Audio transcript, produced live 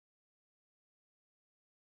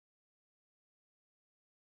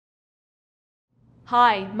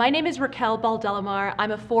Hi, my name is Raquel Baldelomar.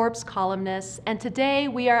 I'm a Forbes columnist, and today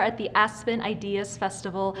we are at the Aspen Ideas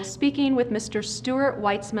Festival speaking with Mr. Stuart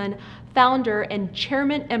Weitzman, founder and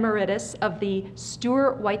chairman emeritus of the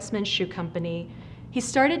Stuart Weitzman Shoe Company. He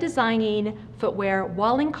started designing footwear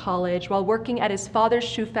while in college, while working at his father's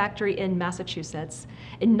shoe factory in Massachusetts.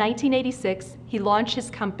 In 1986, he launched his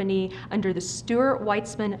company under the Stuart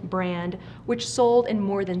Weitzman brand, which sold in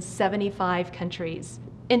more than 75 countries.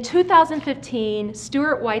 In 2015,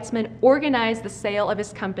 Stuart Weitzman organized the sale of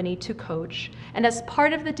his company to Coach, and as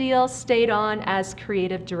part of the deal, stayed on as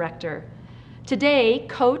creative director. Today,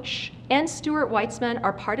 Coach and Stuart Weitzman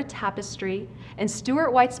are part of Tapestry, and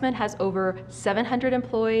Stuart Weitzman has over 700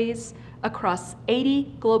 employees across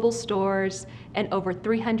 80 global stores and over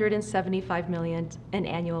 $375 million in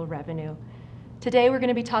annual revenue. Today, we're going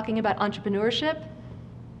to be talking about entrepreneurship,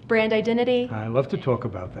 brand identity. I love to talk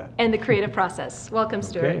about that. And the creative process. Welcome,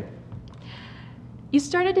 Stuart. Okay. You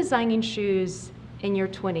started designing shoes in your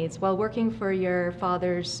 20s while working for your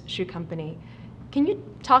father's shoe company. Can you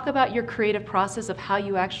talk about your creative process of how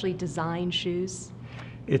you actually design shoes?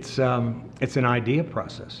 It's an idea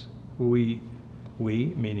process. We,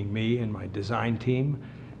 meaning me and my design team,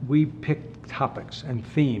 we pick topics and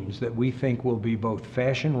themes that we think will be both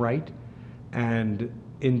fashion right and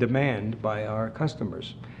in demand by our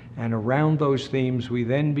customers. And around those themes, we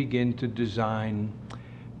then begin to design,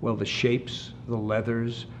 well, the shapes, the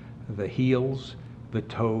leathers, the heels, the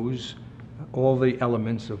toes, all the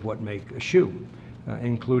elements of what make a shoe,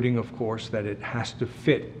 including, of course, that it has to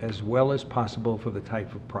fit as well as possible for the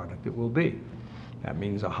type of product it will be. That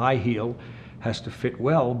means a high heel has to fit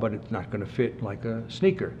well, but it's not going to fit like a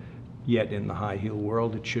sneaker. Yet in the high heel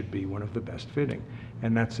world, it should be one of the best fitting.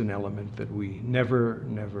 And that's an element that we never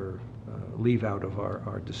leave out of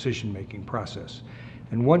our decision-making process.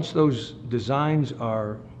 And once those designs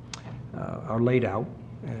are laid out,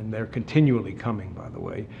 and they're continually coming, by the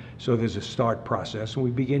way, so there's a start process, and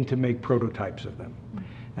we begin to make prototypes of them.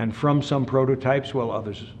 And from some prototypes, well,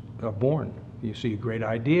 others are born. You see a great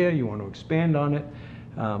idea, you want to expand on it,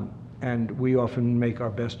 and we often make our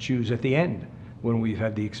best shoes at the end, when we've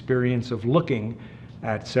had the experience of looking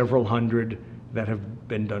at several hundred that have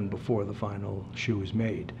been done before the final shoe is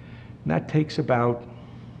made. And that takes about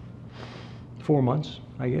 4 months,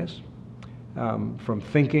 I guess, from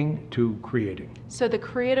thinking to creating. So the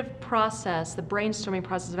creative process, the brainstorming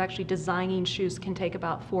process of actually designing shoes can take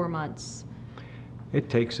about 4 months. It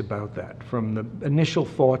takes about that, from the initial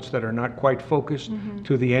thoughts that are not quite focused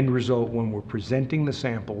to the end result when we're presenting the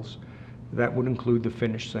samples. That would include the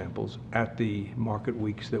finished samples at the market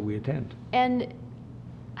weeks that we attend. And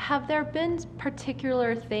have there been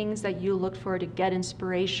particular things that you looked for to get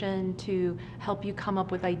inspiration, to help you come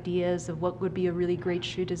up with ideas of what would be a really great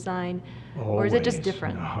shoe design? Always. Or is it just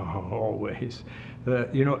different? No, always.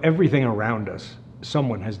 Everything around us,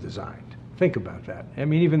 someone has designed. Think about that. I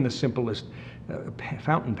mean, even the simplest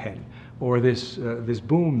fountain pen, or this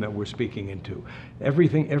boom that we're speaking into.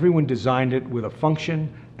 Everyone designed it with a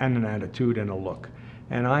function and an attitude and a look.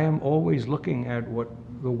 And I am always looking at what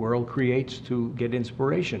the world creates to get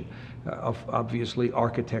inspiration. Obviously,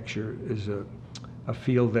 architecture is a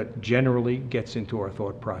field that generally gets into our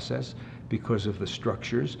thought process because of the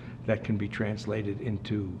structures that can be translated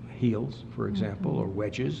into heels, for example, or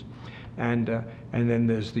wedges. And then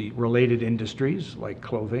there's the related industries like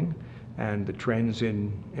clothing and the trends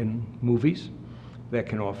in movies that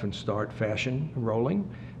can often start fashion rolling.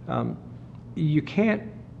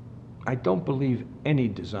 I don't believe any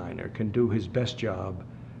designer can do his best job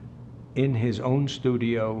in his own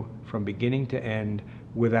studio from beginning to end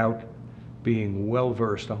without being well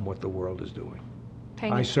versed on what the world is doing.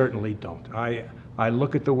 I certainly don't. I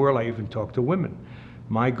look at the world, I even talk to women.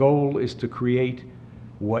 My goal is to create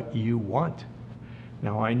what you want.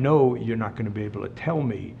 Now, I know you're not going to be able to tell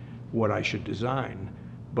me what I should design,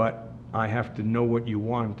 but I have to know what you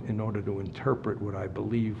want in order to interpret what I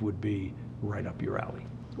believe would be right up your alley.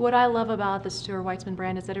 What I love about the Stuart Weitzman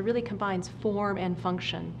brand is that it really combines form and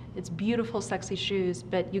function. It's beautiful, sexy shoes,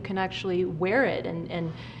 but you can actually wear it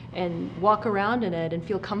and walk around in it and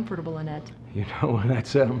feel comfortable in it. You know,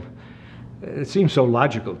 that's it seems so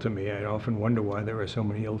logical to me. I often wonder why there are so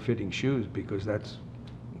many ill-fitting shoes, because that's,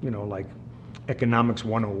 like economics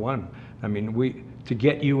 101. I mean, to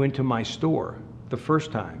get you into my store the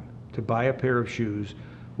first time to buy a pair of shoes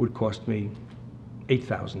would cost me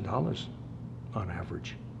 $8,000 on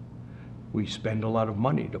average. We spend a lot of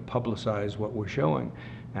money to publicize what we're showing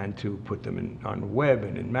and to put them on the web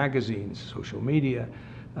and in magazines, social media,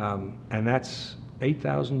 and that's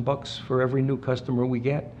 $8,000 for every new customer we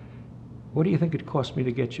get. What do you think it cost me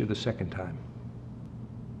to get you the second time?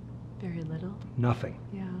 Very little. Nothing.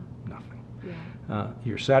 Yeah. Nothing. Yeah.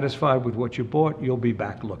 You're satisfied with what you bought, you'll be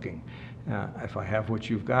back looking. If I have what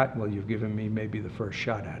you've got, well, you've given me maybe the first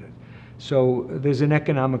shot at it. So there's an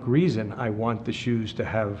economic reason I want the shoes to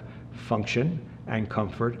have function and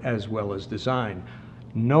comfort as well as design.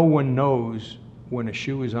 No one knows when a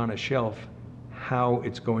shoe is on a shelf how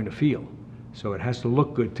it's going to feel. So it has to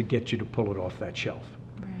look good to get you to pull it off that shelf.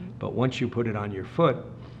 Right. But once you put it on your foot,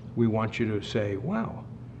 we want you to say, wow,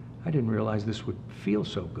 I didn't realize this would feel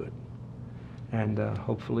so good. And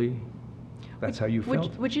hopefully that's how you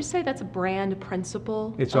felt. Would you say that's a brand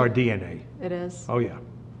principle? It's our DNA. It is? Oh, yeah.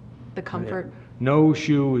 The comfort? Yeah. No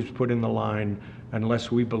shoe is put in the line unless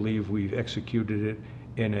we believe we've executed it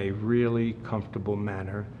in a really comfortable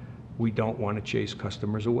manner. We don't want to chase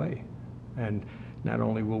customers away. And not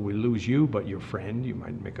only will we lose you, but your friend. You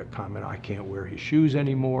might make a comment, I can't wear his shoes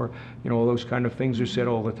anymore. You know, all those kind of things are said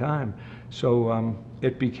all the time. So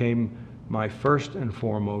it became my first and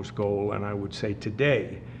foremost goal, and I would say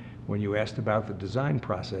today, when you asked about the design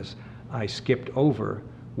process, I skipped over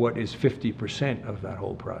what is 50% of that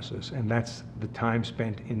whole process, and that's the time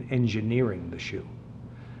spent in engineering the shoe.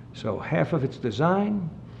 So half of it's design,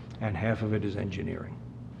 and half of it is engineering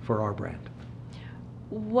for our brand.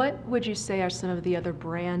 What would you say are some of the other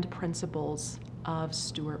brand principles of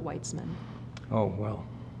Stuart Weitzman? Oh, well,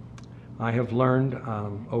 I have learned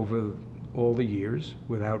over all the years,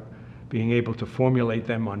 without being able to formulate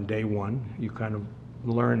them on day one, you kind of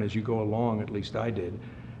learn as you go along, at least I did.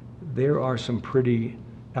 There are some pretty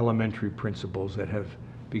elementary principles that have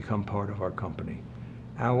become part of our company.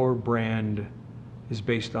 Our brand is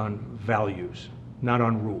based on values, not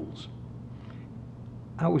on rules.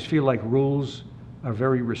 I always feel like rules are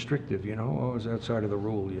very restrictive, you know, oh, it's outside of the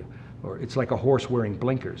rule, or it's like a horse wearing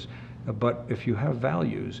blinkers. But if you have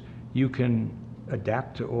values, you can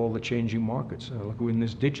adapt to all the changing markets. Look, in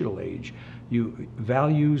this digital age,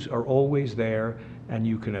 values are always there, and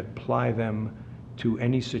you can apply them to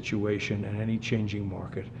any situation and any changing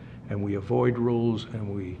market. And we avoid rules,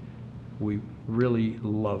 and we really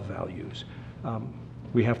love values.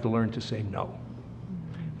 We have to learn to say no.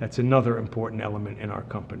 That's another important element in our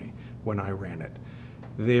company when I ran it.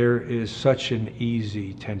 There is such an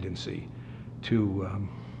easy tendency to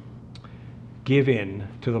give in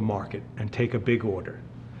to the market and take a big order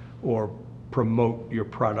or promote your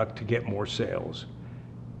product to get more sales.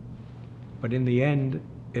 But in the end,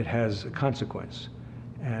 it has a consequence.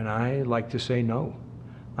 And I like to say no.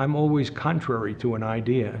 I'm always contrary to an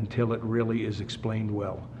idea until it really is explained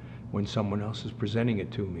well when someone else is presenting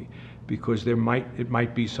it to me, because it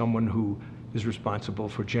might be someone who is responsible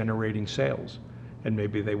for generating sales, and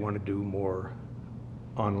maybe they want to do more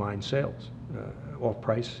online sales,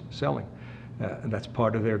 off-price selling. And that's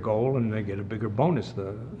part of their goal, and they get a bigger bonus.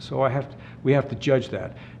 So we have to judge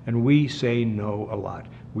that, and we say no a lot.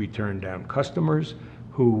 We turn down customers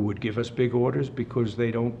who would give us big orders because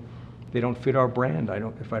they don't fit our brand.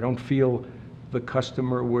 If I don't feel the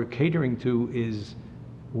customer we're catering to is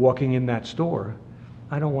walking in that store,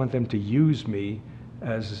 I don't want them to use me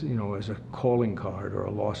as, you know, as a calling card or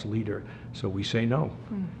a loss leader. So we say no.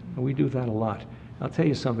 Mm-hmm. And we do that a lot. I'll tell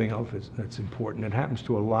you something else that's important. It happens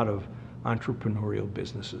to a lot of entrepreneurial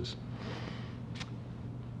businesses.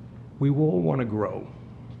 We all want to grow.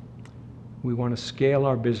 We want to scale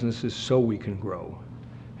our businesses so we can grow.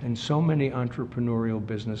 And so many entrepreneurial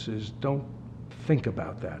businesses don't think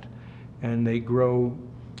about that. And they grow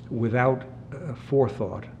without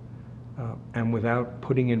forethought and without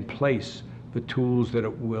putting in place the tools that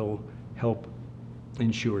it will help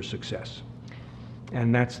ensure success.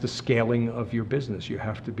 And that's the scaling of your business. You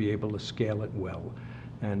have to be able to scale it well.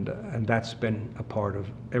 And that's been a part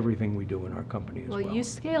of everything we do in our company as well. Well, you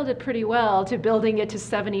scaled it pretty well to building it to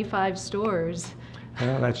 75 stores.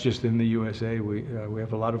 That's just in the USA. We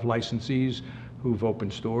have a lot of licensees who've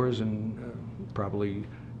opened stores, and probably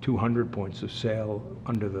 200 points of sale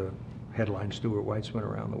under the headline Stuart Weitzman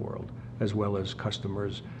around the world, as well as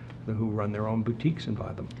customers who run their own boutiques and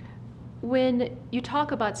buy them. When you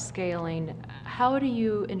talk about scaling, how do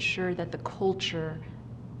you ensure that the culture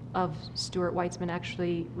of Stuart Weitzman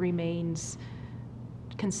actually remains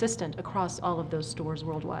consistent across all of those stores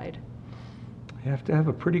worldwide? You have to have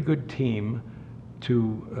a pretty good team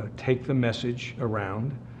to take the message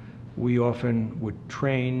around. We often would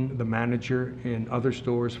train the manager in other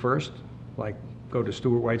stores first, like go to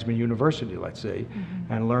Stuart Weitzman University, let's say,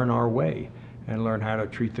 mm-hmm. and learn our way, and learn how to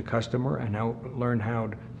treat the customer, and learn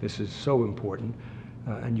how, this is so important,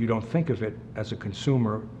 and you don't think of it as a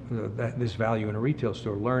consumer, this value in a retail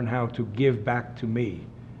store. Learn how to give back to me,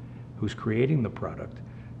 who's creating the product,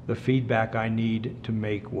 the feedback I need to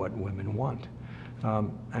make what women want.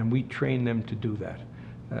 And we train them to do that.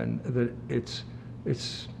 And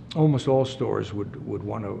it's almost all stores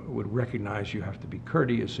would recognize you have to be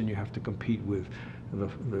courteous and you have to compete with the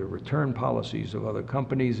return policies of other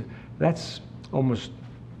companies. That's almost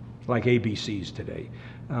like ABCs today.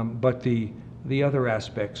 But the other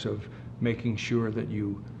aspects of making sure that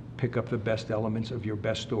you pick up the best elements of your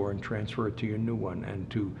best store and transfer it to your new one,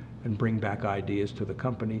 and bring back ideas to the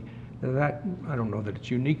company, that, I don't know that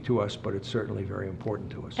it's unique to us, but it's certainly very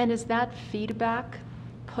important to us. And is that feedback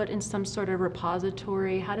put in some sort of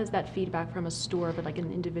repository? How does that feedback from a store, but like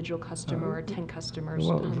an individual customer or 10 customers?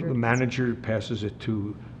 Well, 100? the manager passes it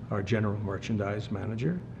to our general merchandise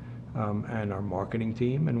manager and our marketing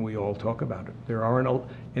team, and we all talk about it. There aren't,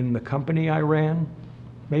 in the company I ran,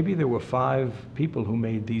 maybe there were 5 people who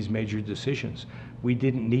made these major decisions. We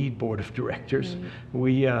didn't need board of directors.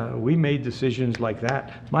 We made decisions like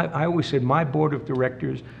that. I always said my board of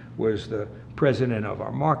directors was the president of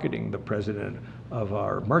our marketing, the president of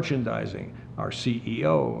our merchandising, our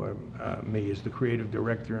CEO, me as the creative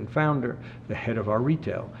director and founder, the head of our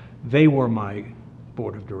retail. They were my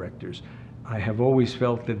board of directors. I have always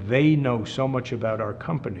felt that they know so much about our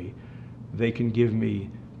company, they can give me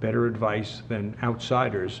better advice than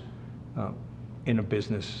outsiders in a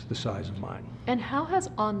business the size of mine. And how has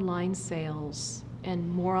online sales and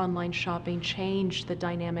more online shopping changed the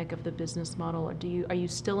dynamic of the business model? Or are you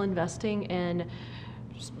still investing in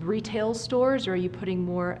retail stores, or are you putting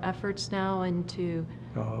more efforts now into?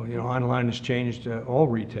 Online has changed all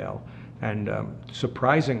retail, and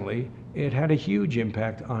surprisingly, it had a huge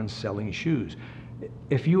impact on selling shoes.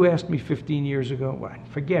 If you asked me 15 years ago, well,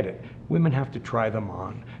 forget it. Women have to try them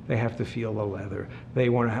on. They have to feel the leather. They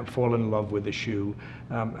want to fall in love with the shoe.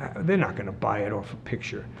 They're not going to buy it off a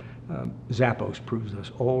picture. Zappos proves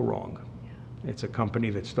us all wrong. It's a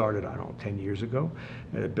company that started, 10 years ago.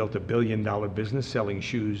 It built $1 billion business selling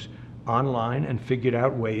shoes online and figured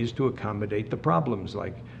out ways to accommodate the problems,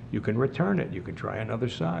 like you can return it, you can try another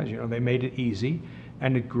size. They made it easy,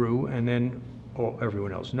 and it grew, and then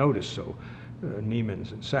everyone else noticed. So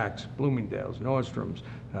Neiman's and Saks, Bloomingdale's, Nordstrom's,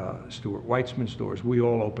 Stuart Weitzman stores, we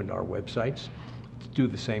all opened our websites to do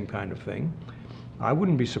the same kind of thing. I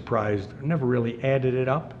wouldn't be surprised, I never really added it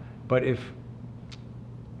up, but if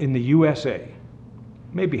in the USA,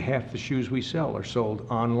 maybe half the shoes we sell are sold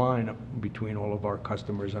online between all of our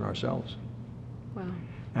customers and ourselves. Wow.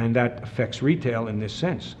 And that affects retail in this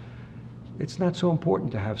sense. It's not so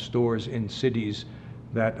important to have stores in cities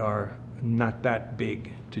that are not that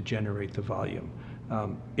big to generate the volume.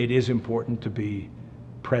 It is important to be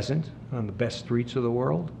present on the best streets of the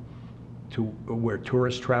world, to where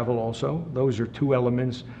tourists travel also. Those are 2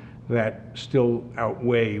 elements that still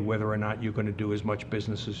outweigh whether or not you're going to do as much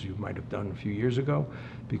business as you might have done a few years ago,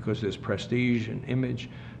 because there's prestige and image,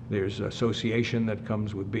 there's association that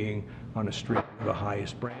comes with being on a street with the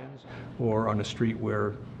highest brands, or on a street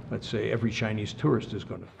where, let's say, every Chinese tourist is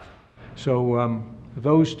going to. So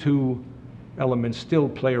those 2 elements still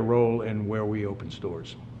play a role in where we open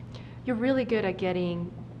stores. You're really good at getting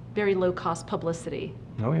very low-cost publicity.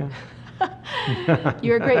 Oh, yeah.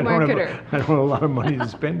 You're a great marketer. I don't have a lot of money to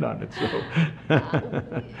spend on it,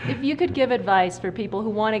 so. If you could give advice for people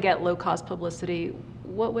who want to get low-cost publicity,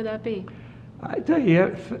 what would that be? I tell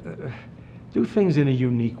you, do things in a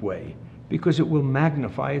unique way, because it will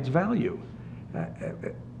magnify its value.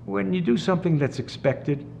 When you do something that's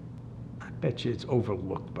expected, I bet you it's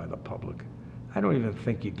overlooked by the public. I don't even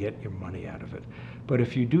think you get your money out of it. But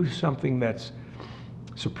if you do something that's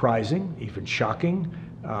surprising, even shocking,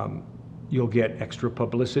 you'll get extra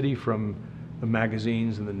publicity from the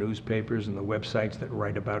magazines and the newspapers and the websites that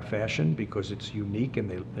write about fashion, because it's unique,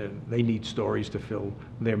 and they need stories to fill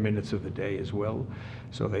their minutes of the day as well.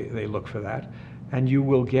 So they look for that. And you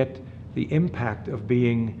will get the impact of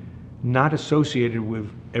being not associated with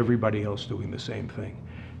everybody else doing the same thing.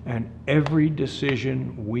 And every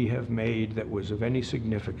decision we have made that was of any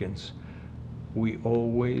significance, we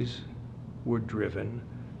always were driven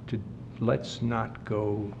to, let's not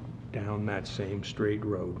go down that same straight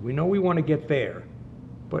road. We know we want to get there,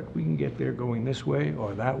 but we can get there going this way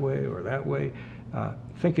or that way or that way.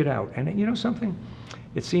 Think it out. And you know something?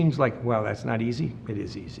 It seems like, wow, that's not easy. It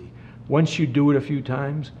is easy. Once you do it a few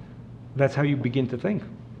times, that's how you begin to think,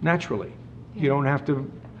 naturally. Yeah. You don't have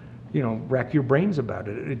to, rack your brains about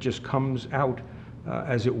it. It just comes out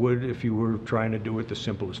as it would if you were trying to do it the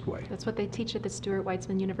simplest way. That's what they teach at the Stuart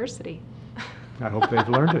Weitzman University. I hope they've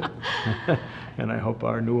learned it. And I hope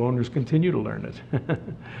our new owners continue to learn it.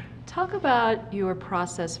 Talk about your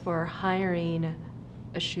process for hiring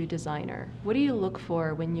a shoe designer. What do you look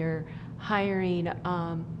for when you're hiring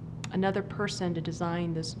another person to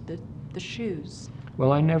design the shoes?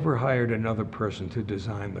 Well, I never hired another person to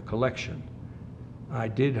design the collection. I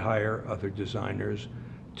did hire other designers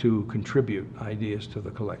to contribute ideas to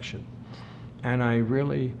the collection. And I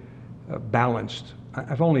really balanced.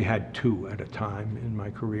 I've only had two at a time in my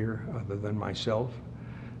career, other than myself.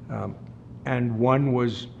 And one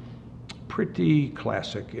was pretty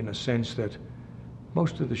classic in a sense that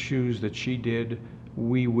most of the shoes that she did,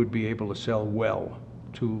 we would be able to sell well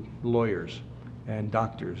to lawyers and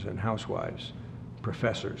doctors and housewives,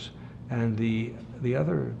 professors. And the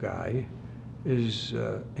other guy is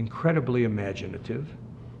incredibly imaginative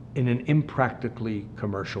in an impractically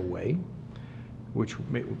commercial way, which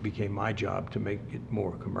became my job to make it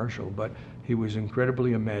more commercial, but he was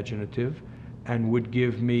incredibly imaginative and would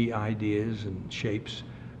give me ideas and shapes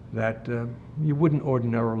that you wouldn't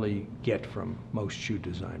ordinarily get from most shoe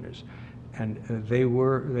designers. And they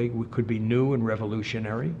could be new and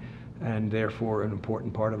revolutionary, and therefore an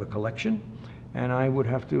important part of the collection. And I would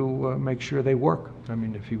have to make sure they work. I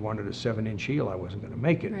mean, if he wanted a 7-inch heel, I wasn't going to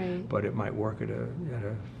make it, right. But it might work at a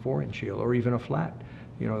 4-inch heel or even a flat.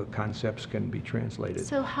 You know, the concepts can be translated.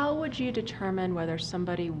 So how would you determine whether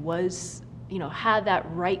somebody was, had that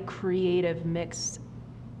right creative mix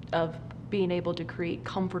of being able to create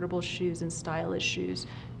comfortable shoes and stylish shoes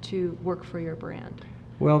to work for your brand?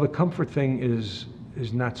 Well, the comfort thing is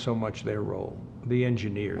not so much their role. The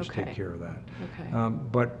engineers take care of that. Okay.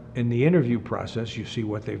 But in the interview process, you see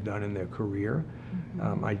what they've done in their career.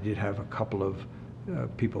 Mm-hmm. I did have a couple of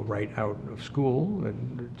people right out of school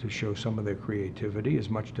and to show some of their creativity, as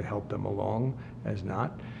much to help them along as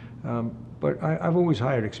not. But I've always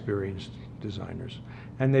hired experienced designers,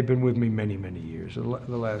 and they've been with me many, many years. The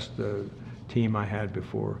last team I had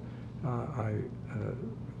before I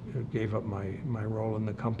gave up my role in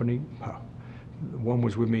the company, one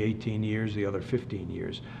was with me 18 years, the other 15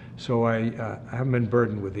 years. So I haven't been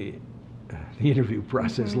burdened with the interview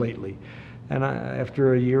process lately. And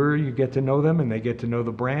after a year, you get to know them, and they get to know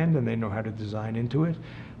the brand, and they know how to design into it.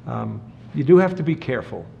 You do have to be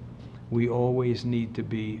careful. We always need to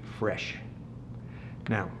be fresh.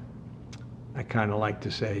 Now, I kind of like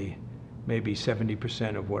to say maybe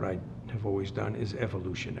 70% of what I have always done is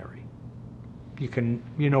evolutionary.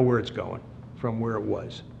 You know where it's going from where it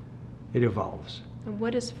was. It evolves. And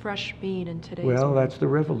what does fresh mean in today's Well, world? that's the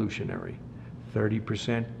revolutionary.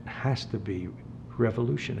 30% has to be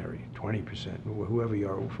revolutionary, 20%, whoever you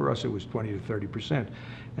are. For us, it was 20 to 30%.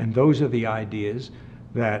 And those are the ideas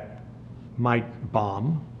that might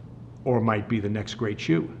bomb or might be the next great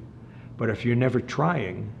shoe. But if you're never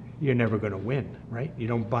trying, you're never going to win, right? You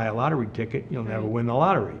don't buy a lottery ticket, you'll never win the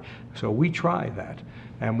lottery. So we try that,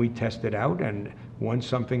 and we test it out, and once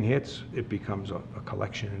something hits, it becomes a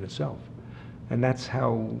collection in itself. And that's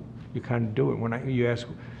how you kind of do it. When you ask,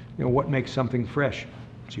 what makes something fresh?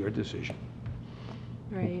 It's your decision.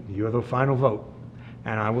 Right. You're the final vote.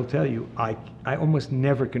 And I will tell you, I almost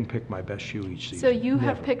never can pick my best shoe each season. So you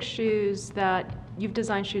have Never. picked shoes that, you've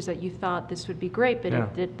designed shoes that you thought this would be great,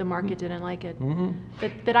 but the market didn't like it.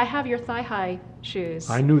 But I have your thigh-high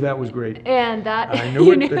shoes. I knew that was great. And that... I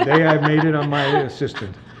knew it the day I made it on my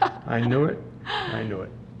assistant. I knew it.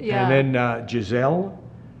 Yeah. And then Giselle,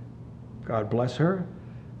 God bless her,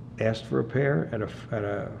 asked for a pair at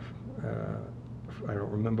a I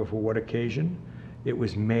don't remember for what occasion. It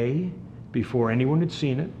was May, before anyone had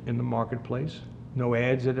seen it in the marketplace. No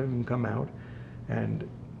ads had even come out. And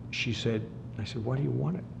I said, why do you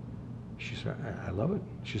want it? She said, I love it.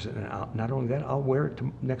 She said, and not only that, I'll wear it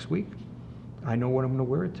next week. I know what I'm going to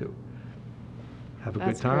wear it to. Have a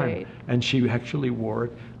good time. Great. And she actually wore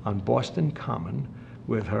it on Boston Common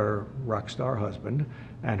with her rock star husband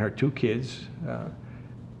and her 2 kids.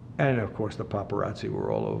 And of course the paparazzi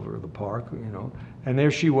were all over the park, And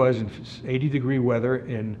there she was in 80-degree weather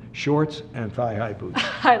in shorts and thigh-high boots.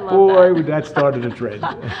 I love Boy, that. that started a trend.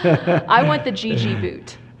 I want the Gigi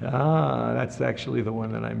boot. That's actually the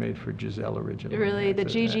one that I made for Giselle originally. Really, the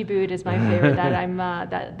Gigi boot is my favorite.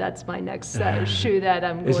 That's my next shoe that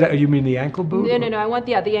I'm going. Is that, you mean the ankle boot? No. I want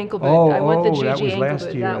the ankle boot. I want the Gigi that was ankle last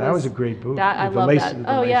boot. year. That was a great boot. I with the love lace- that. with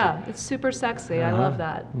the Oh laces. yeah, it's super sexy. I love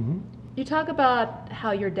that. Mm-hmm. You talk about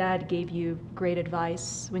how your dad gave you great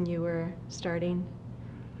advice when you were starting.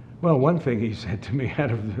 Well, one thing he said to me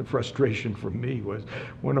out of the frustration from me was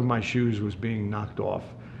one of my shoes was being knocked off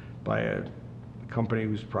by a company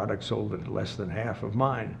whose product sold at less than half of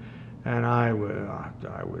mine. And I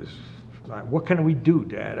was, what can we do,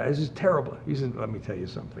 Dad? This is terrible. He said, let me tell you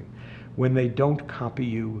something. When they don't copy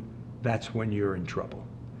you, that's when you're in trouble.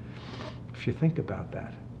 If you think about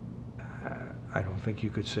that, I don't think you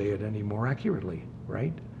could say it any more accurately,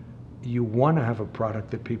 right? you want to have a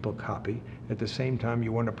product that people copy. At the same time,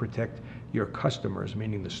 you want to protect your customers,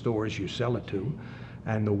 meaning the stores you sell it to,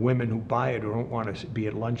 and the women who buy it who don't want to be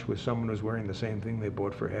at lunch with someone who's wearing the same thing they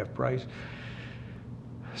bought for half price.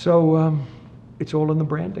 So it's all in the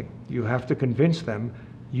branding. You have to convince them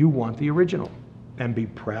you want the original and be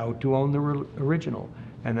proud to own the original.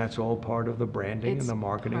 And that's all part of the branding and the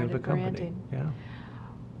marketing of the company. Yeah.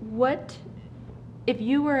 What, if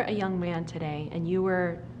you were a young man today and you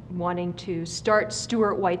were wanting to start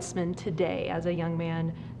Stuart Weitzman today as a young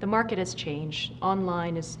man, the market has changed.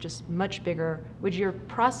 Online is just much bigger. Would your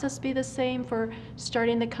process be the same for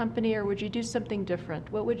starting the company, or would you do something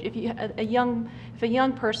different? What would, if a young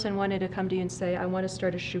person wanted to come to you and say, I want to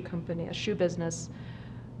start a shoe company, a shoe business,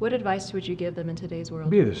 what advice would you give them in today's world?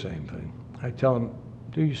 Be the same thing. I tell them,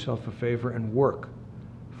 do yourself a favor and work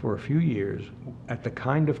for a few years at the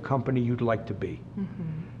kind of company you'd like to be.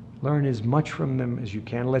 Mm-hmm. Learn as much from them as you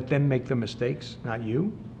can. Let them make the mistakes, not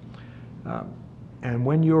you. And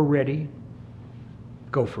when you're ready,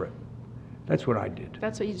 go for it. That's what I did.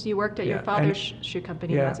 That's what you worked at your father's shoe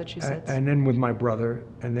company in Massachusetts. And then with my brother,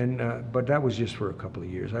 and then, but that was just for a couple of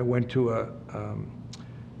years. I went to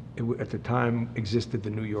at the time existed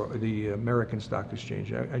the American Stock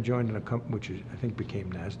Exchange. I joined in a company which I think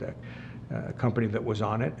became NASDAQ, a company that was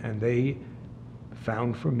on it, and they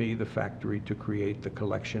found for me the factory to create the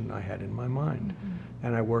collection I had in my mind. Mm-hmm.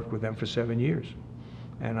 And I worked with them for 7 years.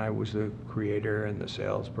 And I was the creator and the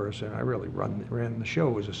salesperson. I really ran the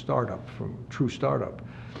show as a startup, from true startup.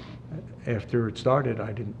 After it started,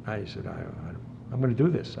 I said, I'm going to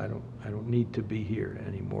do this. I don't need to be here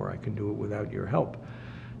anymore. I can do it without your help.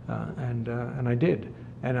 And I did.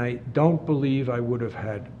 And I don't believe I would have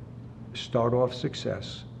had start-off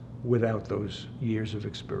success without those years of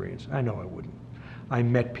experience. I know I wouldn't. I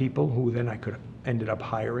met people who then I ended up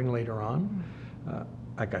hiring later on.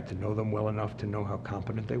 I got to know them well enough to know how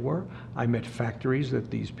competent they were. I met factories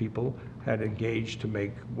that these people had engaged to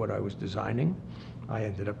make what I was designing. I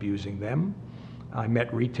ended up using them. I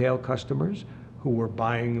met retail customers who were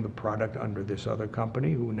buying the product under this other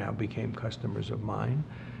company, who now became customers of mine.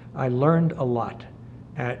 I learned a lot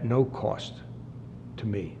at no cost to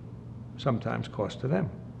me, sometimes cost to them.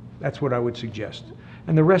 That's what I would suggest.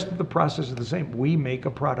 And the rest of the process is the same. We make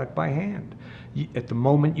a product by hand. At the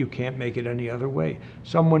moment, you can't make it any other way.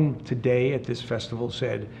 Someone today at this festival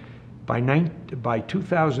said, by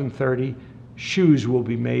 2030, shoes will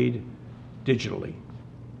be made digitally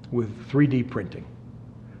with 3D printing.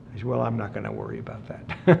 I said, well, I'm not going to worry about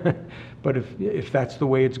that. But if that's the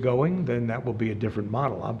way it's going, then that will be a different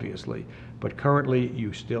model, obviously. But currently,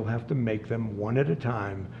 you still have to make them one at a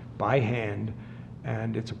time by hand,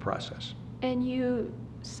 and it's a process. And you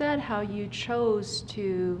said how you chose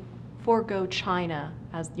to forego China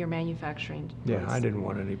as your manufacturing place. Yeah, I didn't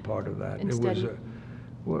want any part of that. Instead, it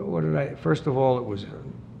was, what did I, first of all, it was,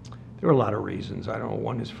 there were a lot of reasons. I don't know,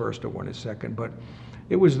 one is first or one is second, but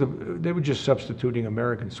it was they were just substituting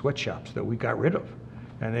American sweatshops that we got rid of.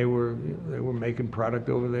 And they were making product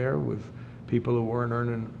over there with people who weren't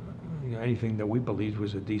earning anything that we believed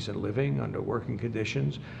was a decent living under working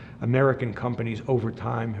conditions. American companies over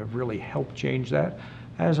time have really helped change that.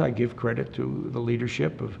 As I give credit to the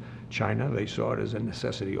leadership of China, they saw it as a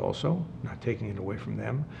necessity also, not taking it away from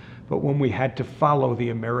them. But when we had to follow the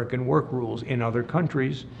American work rules in other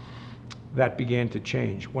countries, that began to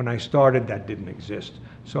change. When I started, that didn't exist.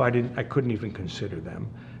 So I couldn't even consider them.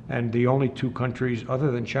 And the only two countries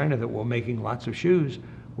other than China that were making lots of shoes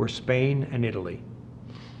were Spain and Italy.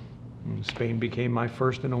 And Spain became my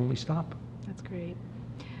first and only stop. That's great.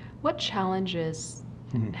 What challenges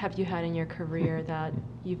have you had in your career that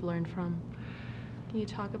you've learned from? Can you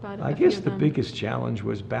talk about it? I guess the biggest challenge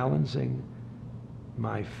was balancing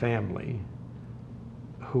my family,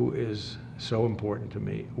 who is so important to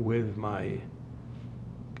me, with my,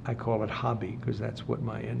 I call it hobby, because that's what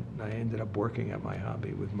I ended up working at my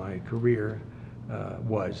hobby with my career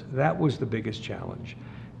was. That was the biggest challenge.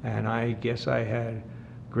 And I guess I had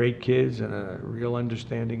great kids and a real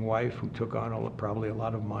understanding wife who took on probably a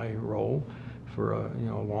lot of my role for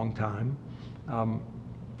a long time.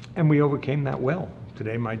 And we overcame that well.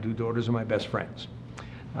 Today my two daughters are my best friends.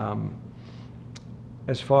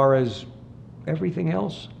 As far as everything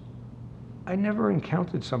else, I never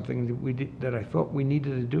encountered something that I thought we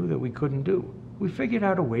needed to do that we couldn't do. We figured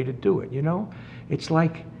out a way to do it, It's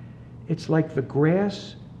like the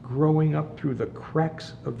grass growing up through the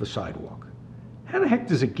cracks of the sidewalk. How the heck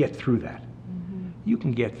does it get through that? Mm-hmm. You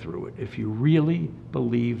can get through it if you really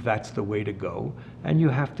believe that's the way to go, and you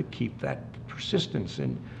have to keep that persistence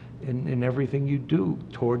in everything you do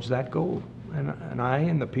towards that goal. And I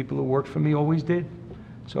and the people who worked for me always did.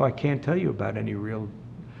 So I can't tell you about any real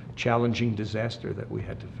challenging disaster that we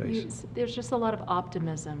had to face. There's just a lot of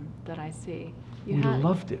optimism that I see. We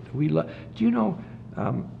loved it. Do you know,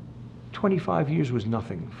 25 years was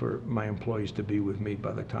nothing for my employees to be with me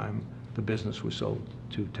by the time the business was sold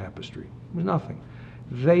to Tapestry. It was nothing.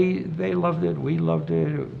 They loved it. We loved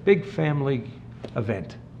it. A big family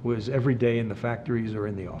event was every day in the factories or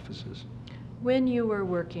in the offices. When you were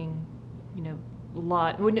working, you know,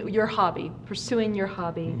 your hobby, pursuing your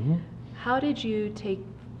hobby, how did you take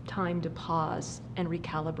time to pause and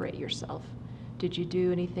recalibrate yourself? Did you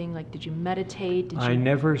do anything did you meditate? I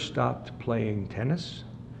never stopped playing tennis,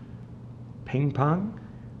 ping pong,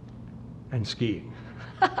 and skiing.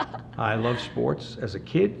 I loved sports as a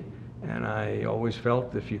kid, and I always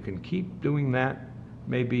felt if you can keep doing that,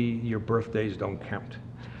 maybe your birthdays don't count.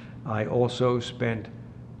 I also spent,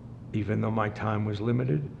 even though my time was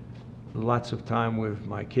limited, lots of time with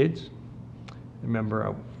my kids. Remember,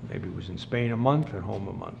 I maybe was in Spain a month and home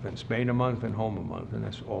a month, and Spain a month and home a month, and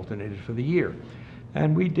that's alternated for the year.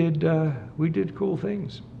 And we did cool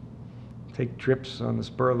things. Take trips on the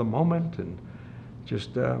spur of the moment, and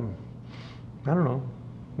just I don't know.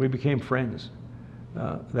 We became friends.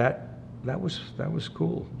 That was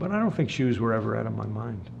cool. But I don't think shoes were ever out of my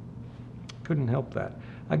mind. Couldn't help that.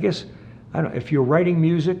 I guess, I don't know, if you're writing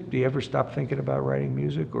music, do you ever stop thinking about writing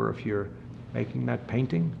music? Or if you're making that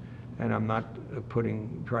painting, and I'm not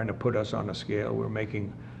trying to put us on a scale, we're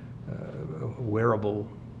making wearable,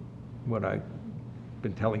 what I've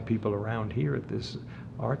been telling people around here at this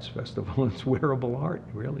arts festival, it's wearable art,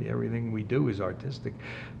 really. Everything we do is artistic.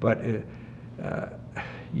 But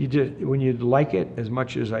when you like it as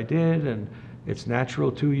much as I did, and it's natural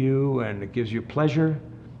to you, and it gives you pleasure,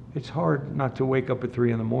 it's hard not to wake up at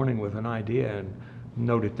 3 in the morning with an idea and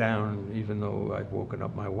note it down, even though I've woken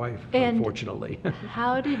up my wife, unfortunately.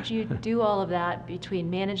 How did you do all of that between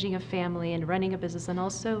managing a family and running a business, and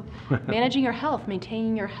also managing your health,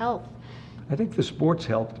 maintaining your health? I think the sports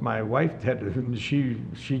helped. My wife she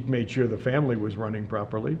made sure the family was running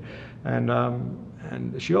properly, and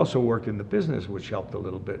she also worked in the business, which helped a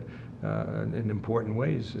little bit in important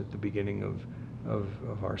ways at the beginning of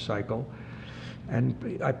our cycle.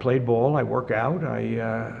 And I played ball. I work out.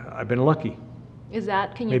 I've been lucky.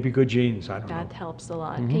 Maybe good genes? I don't know. That helps a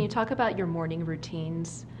lot. Can you talk about your morning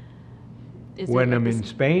routines? When I'm in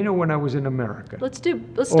Spain or when I was in America? Let's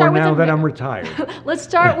start with now that I'm retired. Let's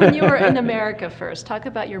start when you were in America first. Talk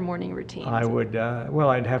about your morning routines. I would,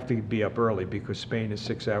 I'd have to be up early because Spain is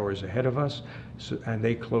 6 hours ahead of us, and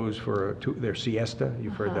they close for their siesta.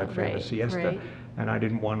 You've heard that famous siesta. Right. And I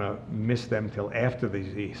didn't want to miss them till after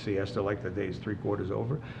the siesta, like the day's 3/4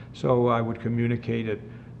 over. So I would communicate it.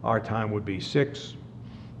 Our time would be 6,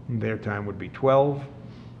 and their time would be 12,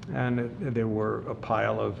 and there were a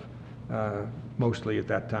pile of mostly at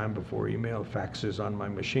that time before email, faxes on my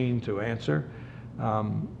machine to answer.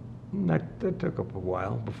 That took up a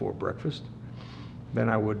while before breakfast. Then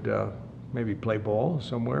I would maybe play ball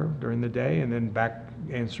somewhere during the day, and then back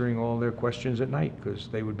answering all their questions at night because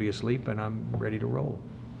they would be asleep and I'm ready to roll.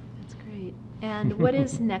 That's great. And what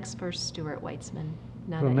is next for Stuart Weitzman?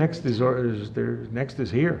 Well, next is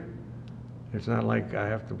here. It's not like I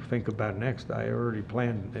have to think about next. I already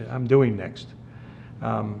planned. I'm doing next.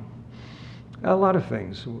 A lot of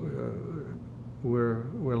things. We're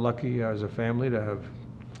lucky as a family to have.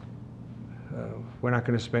 We're not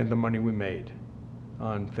going to spend the money we made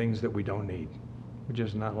on things that we don't need. We're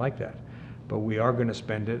just not like that. But we are going to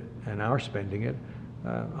spend it, and are spending it,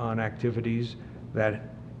 on activities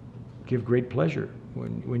that give great pleasure.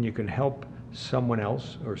 When you can help someone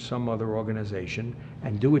else or some other organization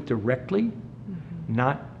and do it directly,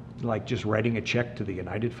 not like just writing a check to the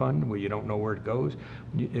United Fund where you don't know where it goes.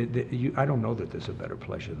 I don't know that there's a better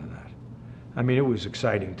pleasure than that. I mean, it was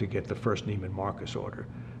exciting to get the first Neiman Marcus order,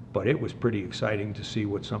 but it was pretty exciting to see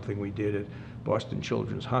something we did at Boston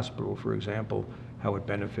Children's Hospital, for example, how it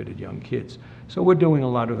benefited young kids. So we're doing a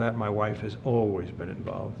lot of that. My wife has always been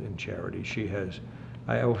involved in charity. She has.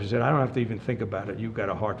 I always said, I don't have to even think about it. You've got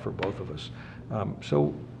a heart for both of us.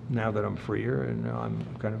 So now that I'm freer, and I'm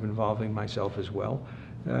kind of involving myself as well.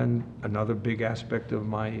 And another big aspect of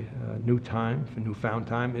my newfound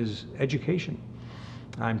time is education.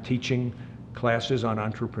 I'm teaching classes on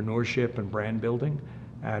entrepreneurship and brand building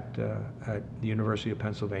at the University of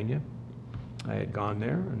Pennsylvania. I had gone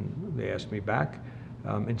there, and they asked me back.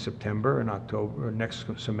 In September and October, next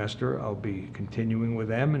semester, I'll be continuing with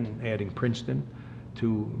them and adding Princeton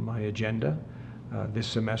to my agenda. This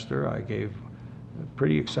semester, I gave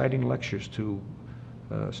pretty exciting lectures to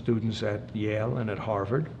students at Yale and at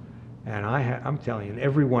Harvard, and I'm telling you,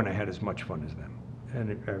 everyone I had as much fun as them.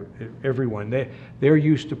 and everyone. They're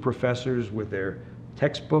used to professors with their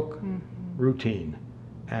textbook routine,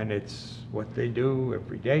 and it's what they do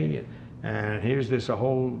every day. And here's this a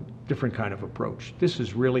whole different kind of approach. This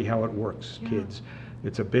is really how it works, kids.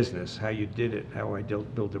 It's a business, how you did it, how I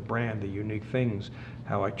built a brand, the unique things,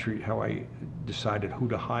 how I decided who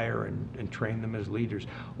to hire and train them as leaders.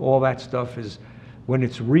 All that stuff is, when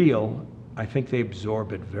it's real, I think they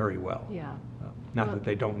absorb it very well. Yeah. Not that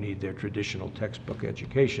they don't need their traditional textbook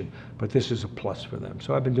education, but this is a plus for them.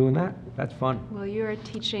 So I've been doing that. That's fun. Well, you are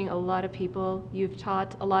teaching a lot of people. You've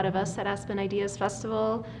taught a lot of us at Aspen Ideas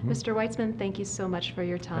Festival. Mr. Weitzman, thank you so much for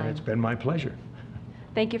your time. It's been my pleasure.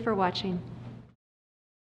 Thank you for watching.